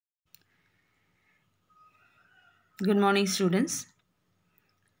Good morning, students.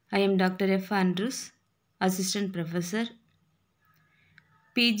 I am Dr. F. Andrews, Assistant Professor,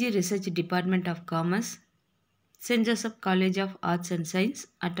 PG Research Department of Commerce, St.Joseph College of Arts and Science,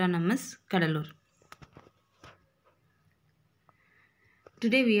 Autonomous, Cuddalore.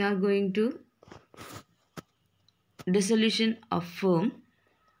 Today we are going to dissolution of firm,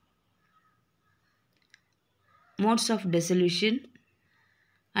 modes of dissolution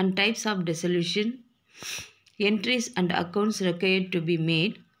and types of dissolution, entries and accounts required to be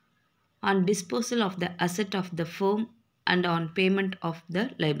made on disposal of the asset of the firm and on payment of the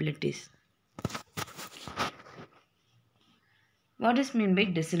liabilities. What is meant by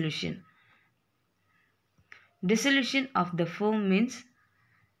dissolution? Dissolution of the firm means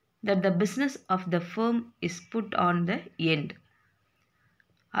that the business of the firm is put on the end.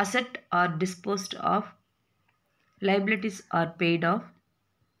 Assets are disposed of, liabilities are paid off,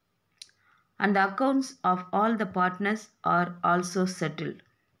 and the accounts of all the partners are also settled.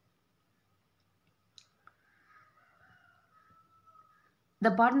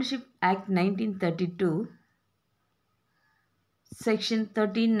 The Partnership Act 1932, Section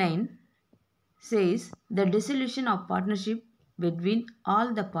 13(9) says the dissolution of partnership between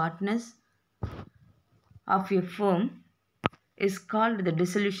all the partners of a firm is called the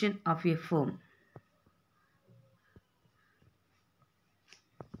dissolution of a firm.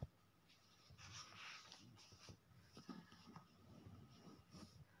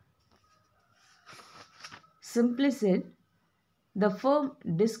 Simply said, the firm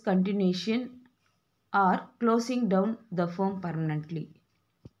discontinuation or closing down the firm permanently.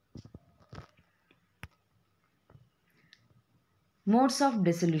 Modes of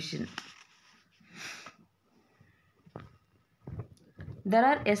dissolution. There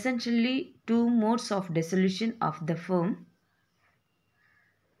are essentially two modes of dissolution of the firm.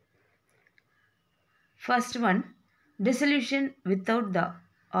 First one, dissolution without the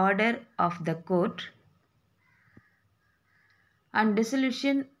order of the court, and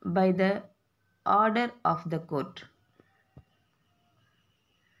dissolution by the order of the court.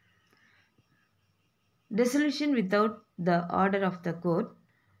 Dissolution without the order of the court.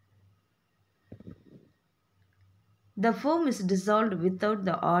 The firm is dissolved without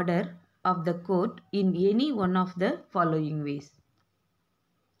the order of the court in any one of the following ways.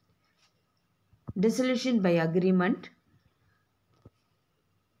 Dissolution by agreement.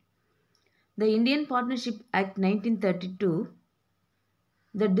 The Indian Partnership Act 1932,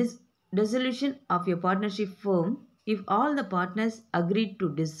 the dissolution of a partnership firm if all the partners agreed to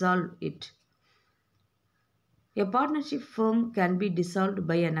dissolve it. A partnership firm can be dissolved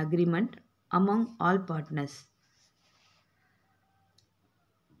by an agreement among all partners.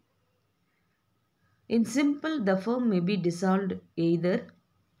 In simple, the firm may be dissolved either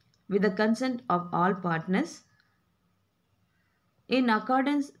with the consent of all partners in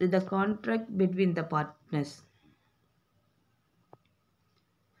accordance with the contract between the partners.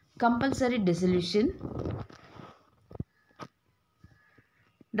 Compulsory dissolution.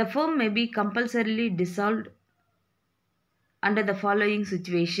 The firm may be compulsorily dissolved under the following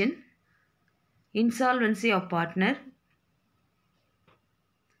situation: insolvency of partner,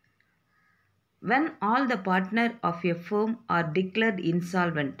 when all the partners of a firm are declared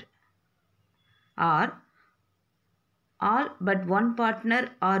insolvent, or all but one partner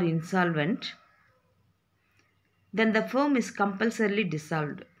are insolvent, then the firm is compulsorily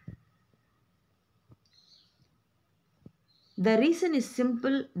dissolved. The reason is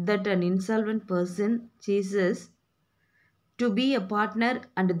simple, that an insolvent person ceases to be a partner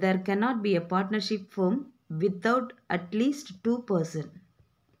and there cannot be a partnership firm without at least two persons.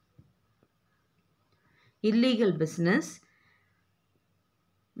 Illegal business.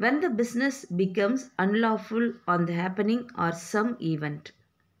 When the business becomes unlawful on the happening or some event.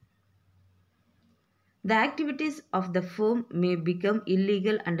 The activities of the firm may become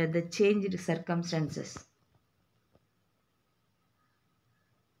illegal under the changed circumstances.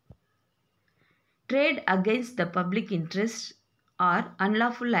 Trade against the public interest or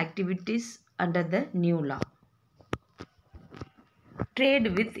unlawful activities under the new law.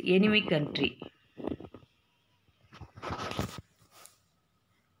 Trade with enemy country.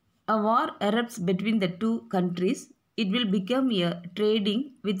 A war erupts between the two countries. It will become a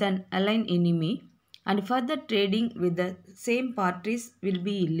trading with an allied enemy, and further trading with the same parties will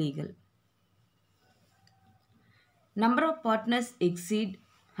be illegal. Number of partners exceed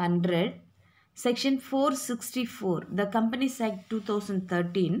 100. Section 464, the Companies Act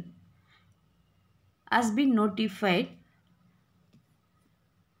 2013, has been notified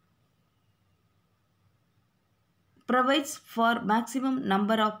provides for maximum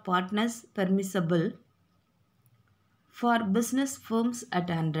number of partners permissible for business firms at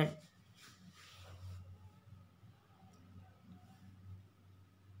 100.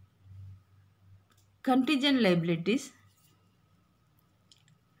 Contingent liabilities.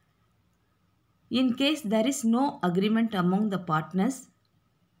 In case there is no agreement among the partners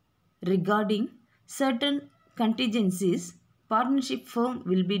regarding certain contingencies, partnership firm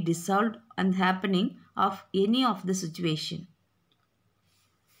will be dissolved on happening of any of the situation.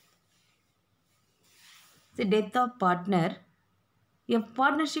 The death of partner. A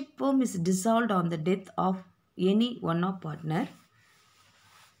partnership firm is dissolved on the death of any one of partner.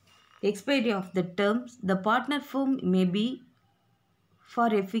 Expiry of the terms. The partner firm may be for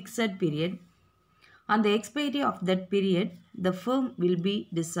a fixed period. On the expiry of that period, the firm will be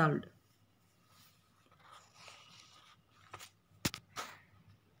dissolved.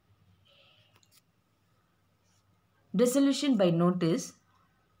 Dissolution by notice.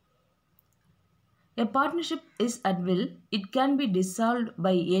 A partnership is at will. It can be dissolved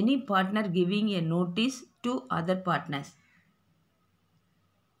by any partner giving a notice to other partners.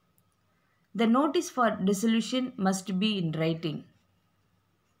 The notice for dissolution must be in writing.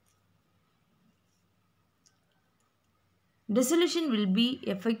 Dissolution will be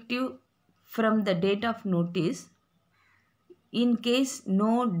effective from the date of notice. In case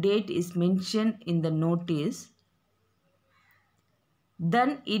no date is mentioned in the notice,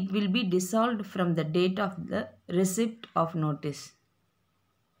 then it will be dissolved from the date of the receipt of notice.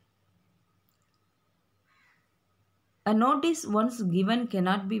 A notice once given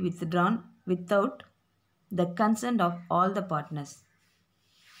cannot be withdrawn without the consent of all the partners.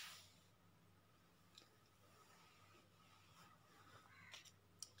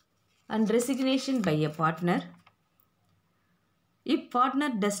 And resignation by a partner. If partner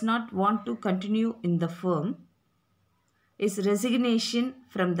does not want to continue in the firm, his resignation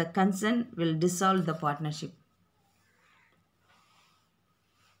from the consent will dissolve the partnership.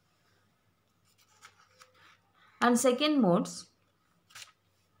 And second modes,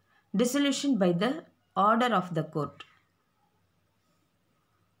 dissolution by the order of the court.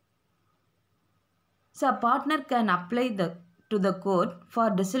 So a partner can apply to the court for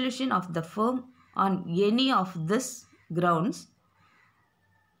dissolution of the firm on any of these grounds.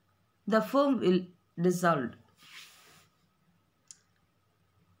 The firm will dissolve.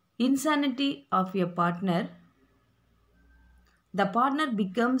 Insanity of a partner. The partner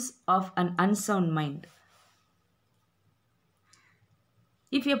becomes of an unsound mind.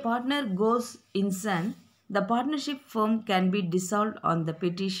 If a partner goes insane, the partnership firm can be dissolved on the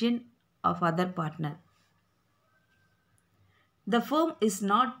petition of other partner. The firm is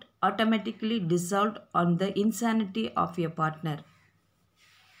not automatically dissolved on the insanity of a partner.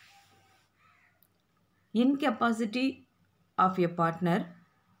 Incapacity of a partner,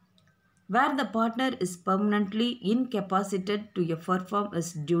 where the partner is permanently incapacitated to perform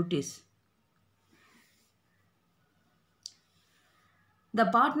his duties. The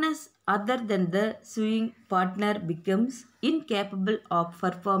partners other than the suing partner becomes incapable of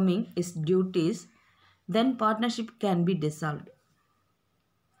performing his duties, then partnership can be dissolved.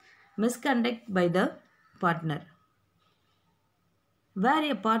 Misconduct by the partner.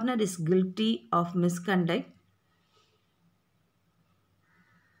 Where a partner is guilty of misconduct,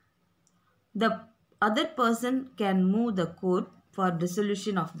 the other person can move the court for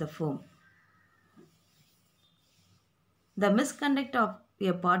dissolution of the firm. The misconduct of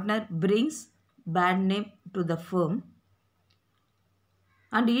a partner brings bad name to the firm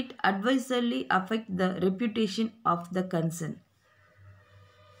and it adversely affects the reputation of the concern.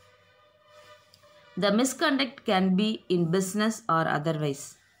 The misconduct can be in business or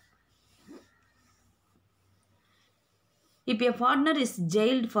otherwise. If a partner is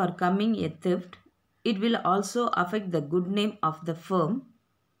jailed for committing a theft, it will also affect the good name of the firm,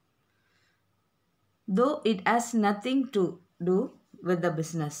 though it has nothing to do with the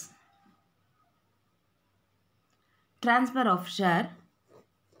business. Transfer of share.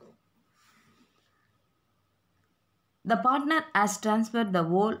 The partner has transferred the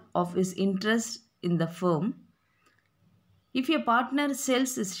whole of his interest in the firm. If a partner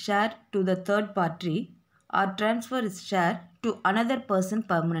sells his share to the third party or transfers his share to another person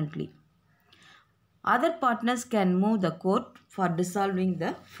permanently, other partners can move the court for dissolving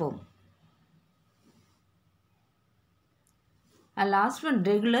the firm. And last one,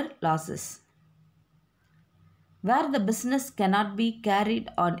 regular losses, where the business cannot be carried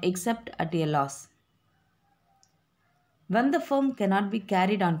on except at a loss. When the firm cannot be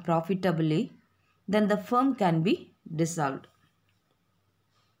carried on profitably, then the firm can be dissolved.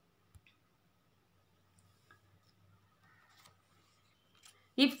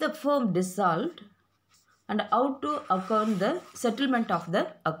 If the firm dissolved, and how to account the settlement of the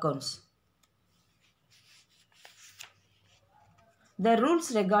accounts. The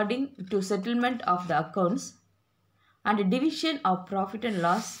rules regarding to settlement of the accounts and division of profit and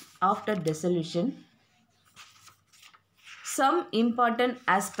loss after dissolution. Some important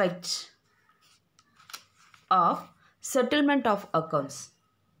aspects of settlement of accounts.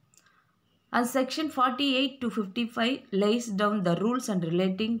 And section 48 to 55 lays down the rules and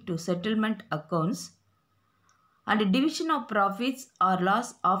relating to settlement accounts and division of profits or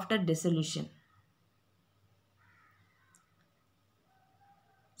loss after dissolution.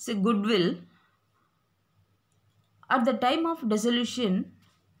 So goodwill. At the time of dissolution,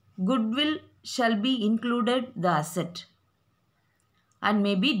 goodwill shall be included the asset and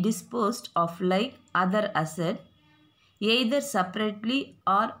may be disposed of like other asset, either separately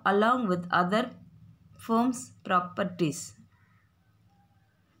or along with other firms' properties.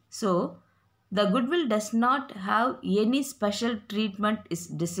 So, the goodwill does not have any special treatment is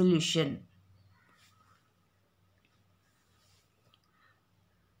dissolution.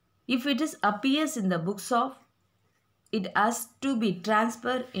 If it appears in the books of, it has to be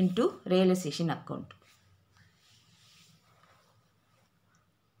transferred into realization account.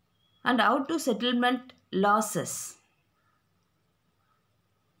 And how to settlement losses.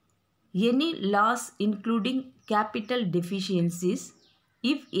 Any loss including capital deficiencies,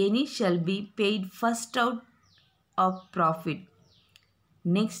 if any, shall be paid first out of profit,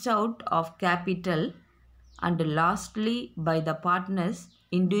 next out of capital, and lastly by the partners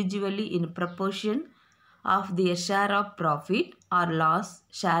individually in proportion of their share of profit or loss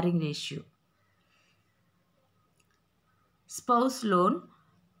sharing ratio. Spouse loan.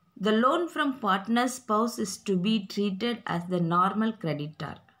 The loan from partner's spouse is to be treated as the normal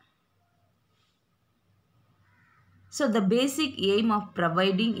creditor. So the basic aim of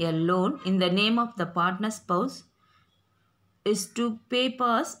providing a loan in the name of the partner spouse is to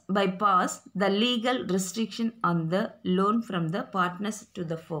bypass the legal restriction on the loan from the partners to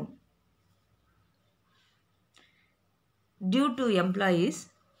the firm. Due to employees.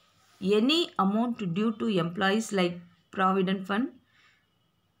 Any amount due to employees like provident fund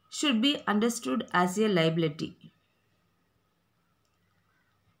should be understood as a liability.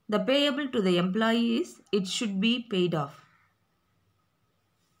 The payable to the employees, it should be paid off.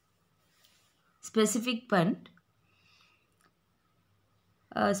 Specific fund.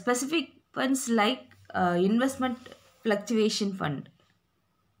 Specific funds like investment fluctuation fund.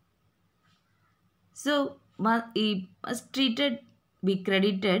 So, it must be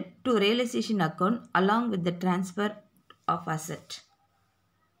credited to realization account along with the transfer of asset.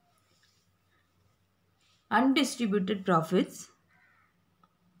 Undistributed profits.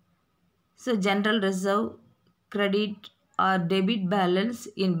 So, general reserve, credit or debit balance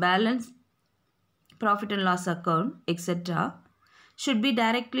in balance, profit and loss account, etc. should be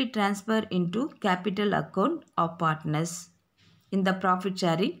directly transferred into capital account of partners in the profit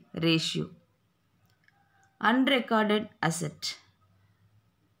sharing ratio. Unrecorded asset.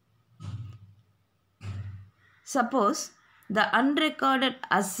 Suppose the unrecorded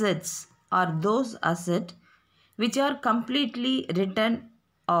assets are those assets which are completely written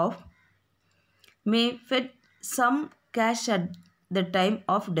off, may fetch some cash at the time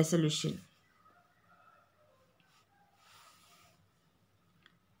of dissolution.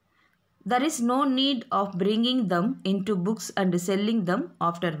 There is no need of bringing them into books and selling them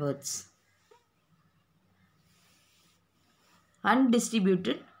afterwards.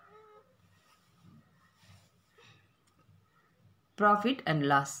 Undistributed profit and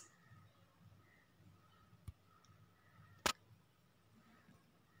loss.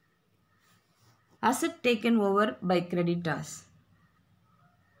 Asset taken over by creditors.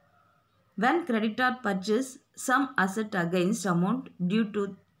 When creditor purchase some asset against amount due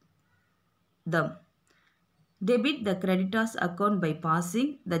to them, debit the creditor's account by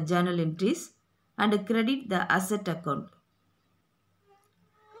passing the journal entries and credit the asset account.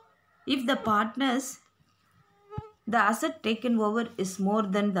 If the partners, the asset taken over is more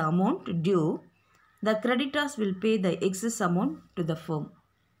than the amount due, the creditors will pay the excess amount to the firm.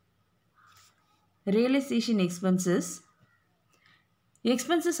 Realization expenses.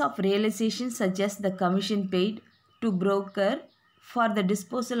 Expenses of realization such as the commission paid to broker for the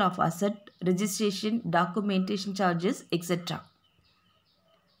disposal of asset, registration, documentation charges, etc.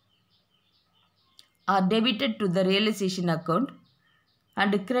 are debited to the realization account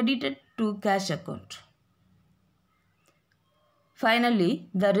and credited to cash account. Finally,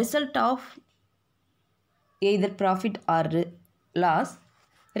 the result of either profit or loss,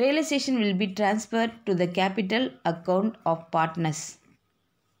 realization will be transferred to the capital account of partners.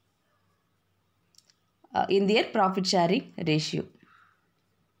 in their profit sharing ratio.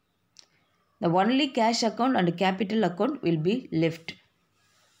 The only cash account and capital account will be left.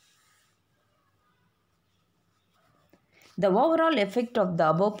 The overall effect of the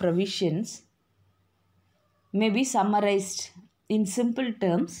above provisions may be summarized in simple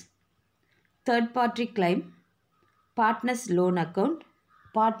terms: third party claim, partner's loan account,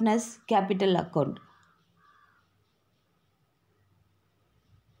 partner's capital account.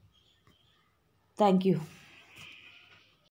 Thank you.